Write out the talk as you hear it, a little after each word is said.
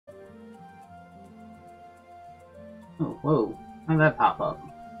Oh, whoa. How did that pop up?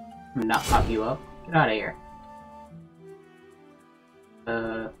 Not pop you up. Get out of here.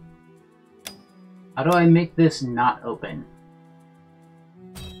 How do I make this not open?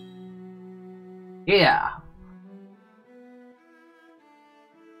 Yeah!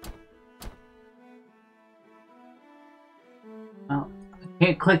 Oh, I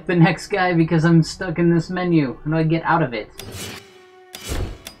can't click the next guy because I'm stuck in this menu. How do I get out of it?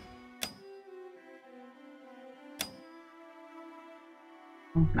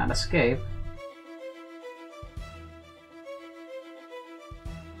 Not escape.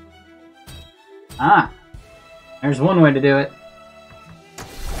 Ah! There's one way to do it.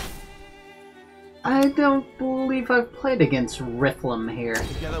 I don't believe I've played against Riflam here.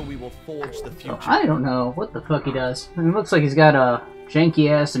 Together we will forge the future. So, I don't know what the fuck he does. I mean, it looks like he's got a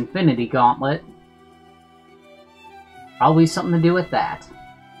janky-ass infinity gauntlet. Probably something to do with that.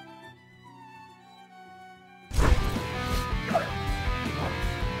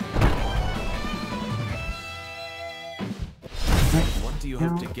 What do you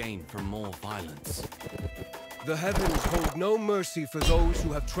hope to gain from more violence? The heavens hold no mercy for those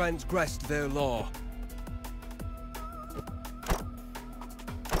who have transgressed their law.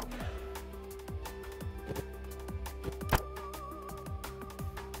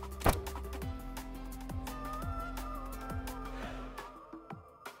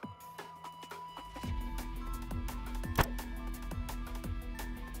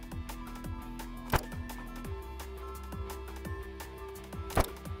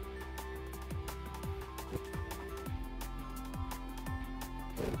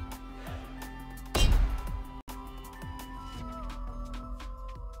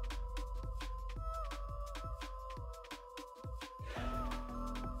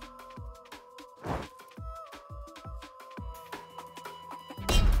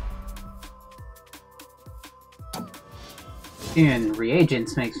 And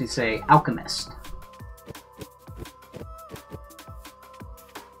reagents makes me say alchemist.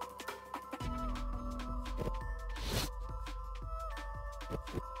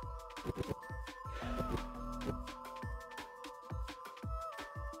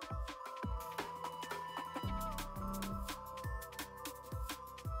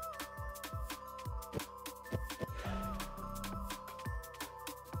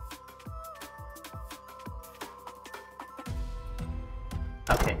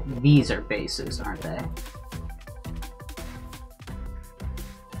 Okay, these are bases, aren't they?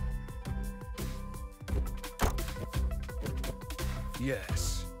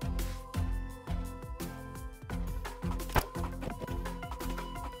 Yes.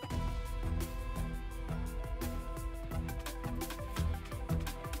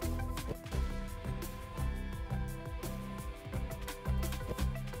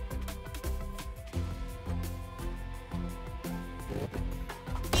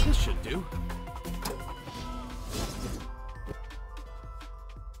 This should do.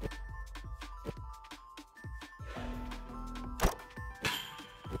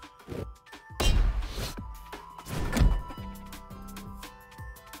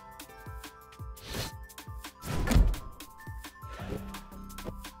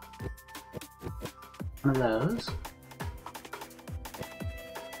 One of those.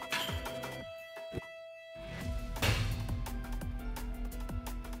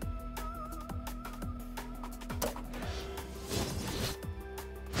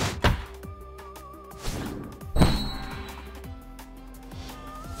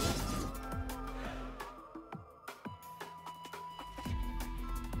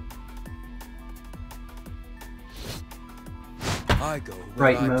 I go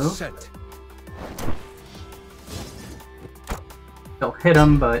where Right I'm move. sent. They'll hit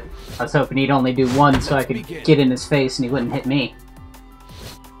him, but I was hoping he'd only do one so I could get in his face and he wouldn't hit me.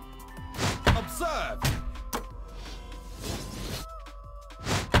 Observe!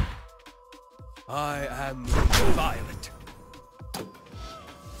 I am violent.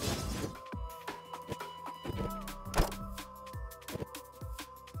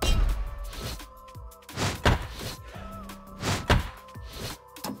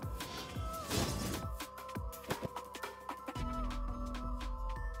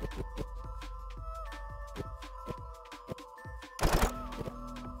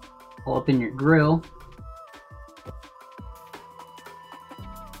 Pull up in your grill.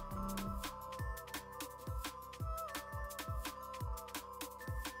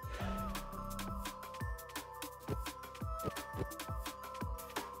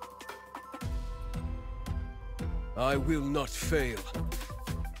 I will not fail.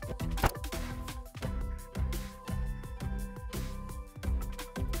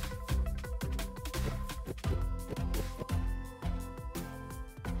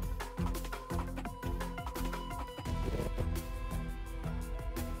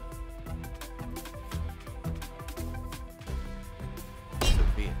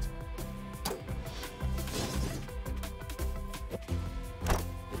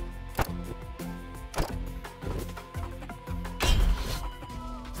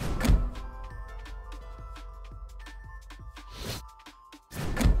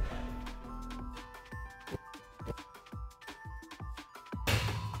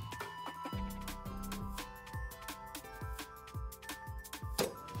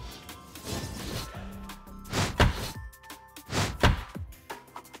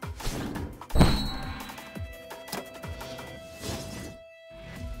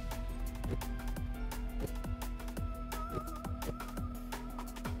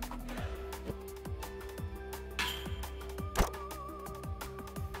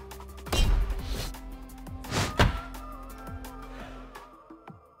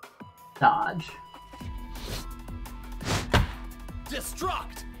 dodge.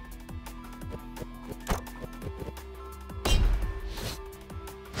 Destruct!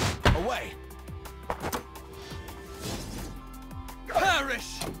 Away!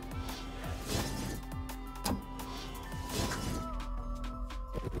 Perish!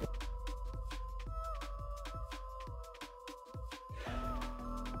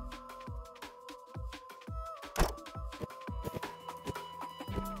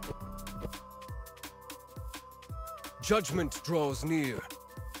 Judgment draws near.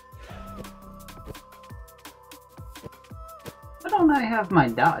 Why don't I have my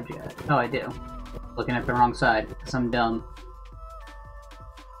dodge yet? Oh, I do. Looking at the wrong side, because I'm dumb.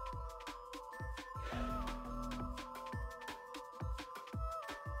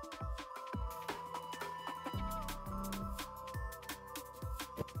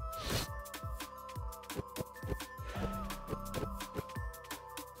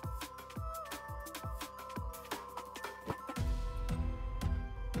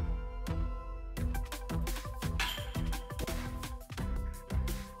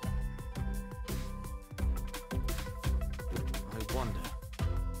 I wonder.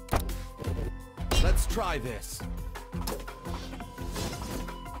 Let's try this.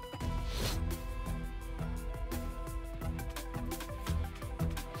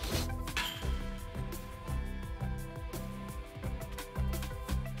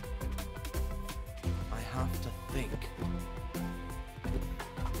 I have to think.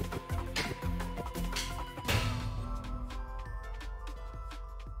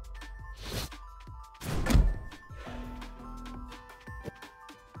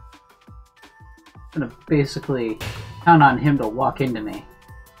 I'm gonna basically count on him to walk into me.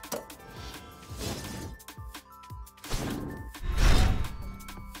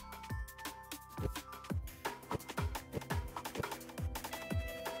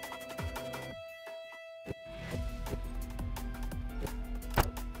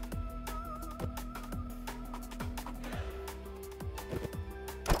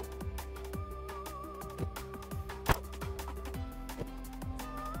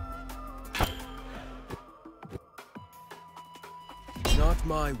 Not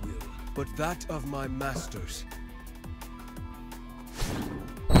my will, but that of my masters.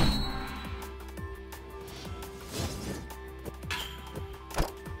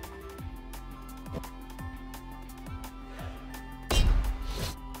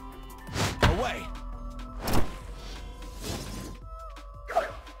 Away!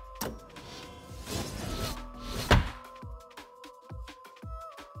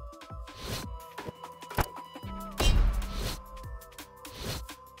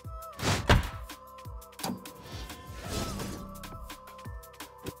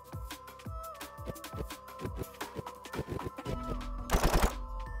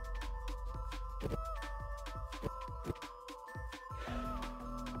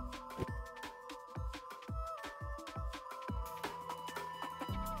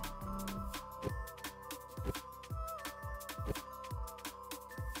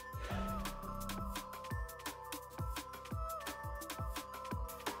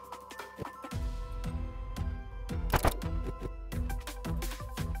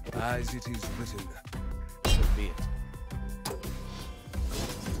 As it is written. So be it.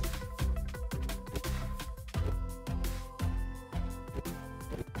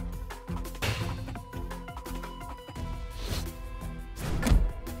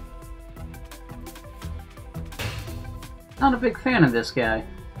 Not a big fan of this guy.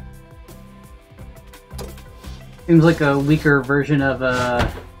 Seems like a weaker version of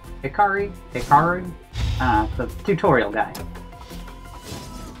Hikaru? The tutorial guy.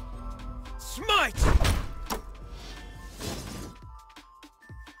 Smite!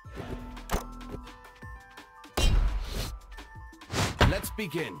 Let's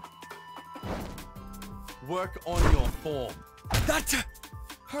begin. Work on your form. That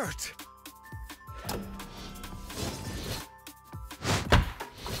hurt.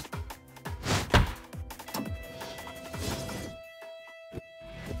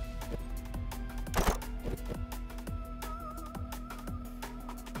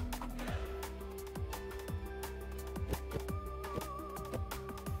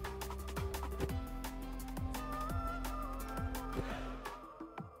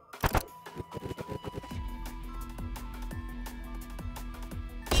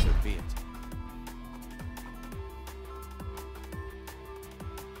 So be it.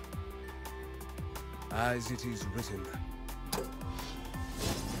 As it is written.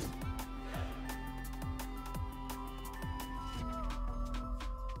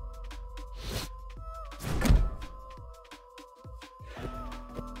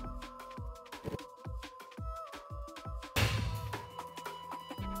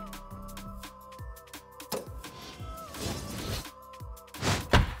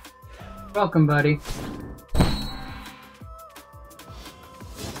 Welcome, buddy.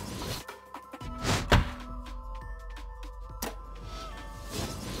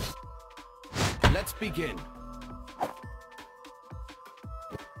 Let's begin.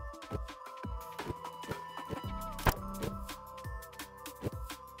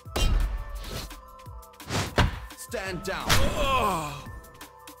 Stand down.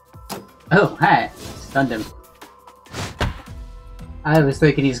 Oh, hi. Stunned him. I was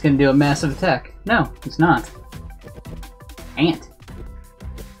thinking he's gonna do a massive attack. No, he's not. Ant.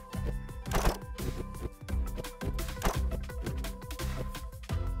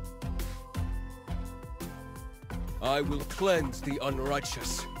 I will cleanse the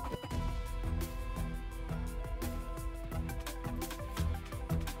unrighteous.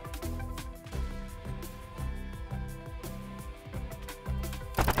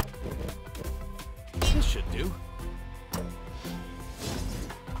 This should do.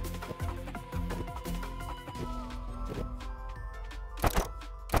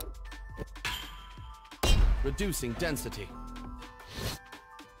 Reducing density.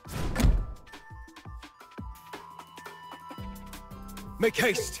 Make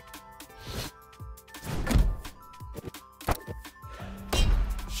haste!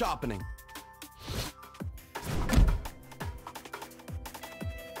 Sharpening.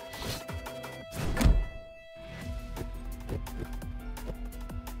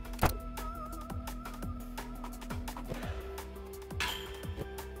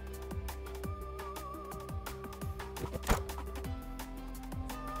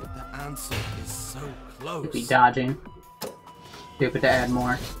 The answer is so close. Be dodging. Stupid to add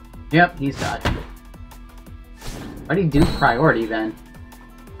more. Yep, he's dodging. Why'd he do priority then?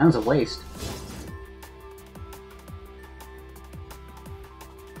 That was a waste.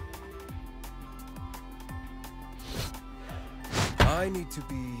 I need to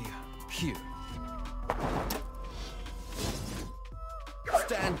be here.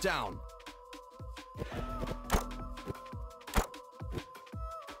 Stand down.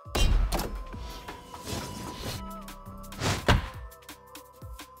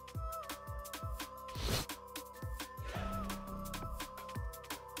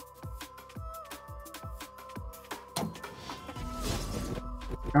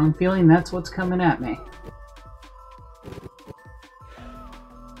 I'm feeling that's what's coming at me.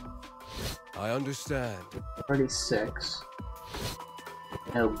 I understand. 36.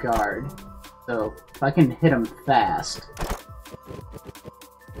 No guard. So, if I can hit him fast.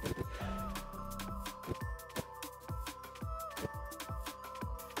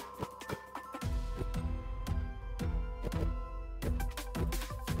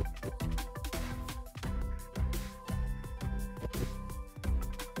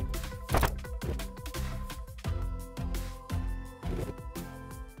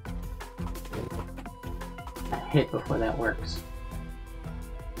 Hit before that works.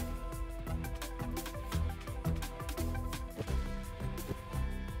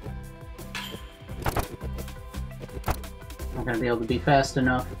 Not gonna be able to be fast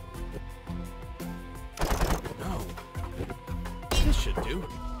enough. No. This should do.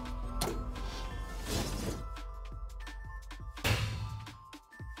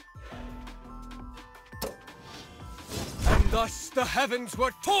 And thus the heavens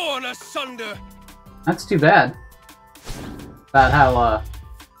were torn asunder! That's too bad. About how,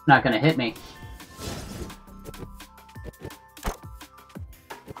 not gonna hit me.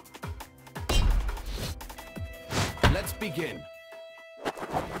 Let's begin.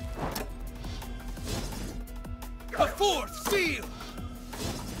 The fourth seal!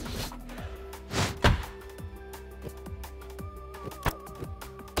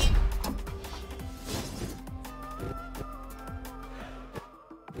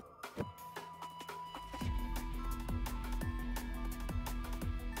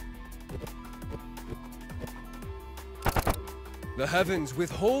 The heavens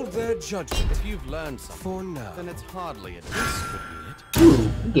withhold their judgment If you've learned something, for now. then it's hardly a this could be it.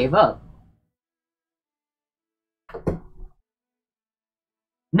 Ooh, he gave up.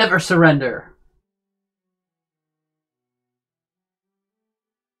 Never surrender.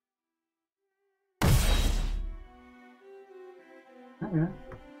 Okay.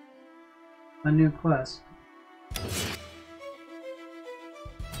 A new quest.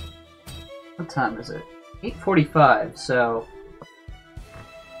 What time is it? 8:45, so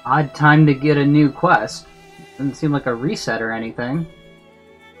odd time to get a new quest. Doesn't seem like a reset or anything.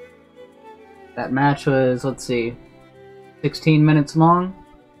 That match was, let's see, 16 minutes long,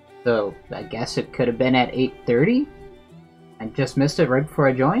 so I guess it could have been at 8:30? I just missed it right before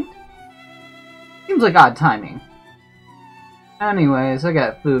I joined? Seems like odd timing. Anyways, I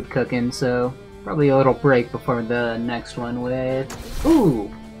got food cooking, so probably a little break before the next one with...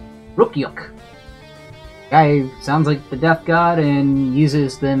 Ooh! Rukyuk! Guy sounds like the Death God and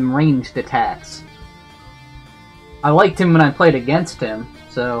uses them ranged attacks. I liked him when I played against him,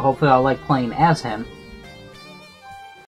 so hopefully I'll like playing as him.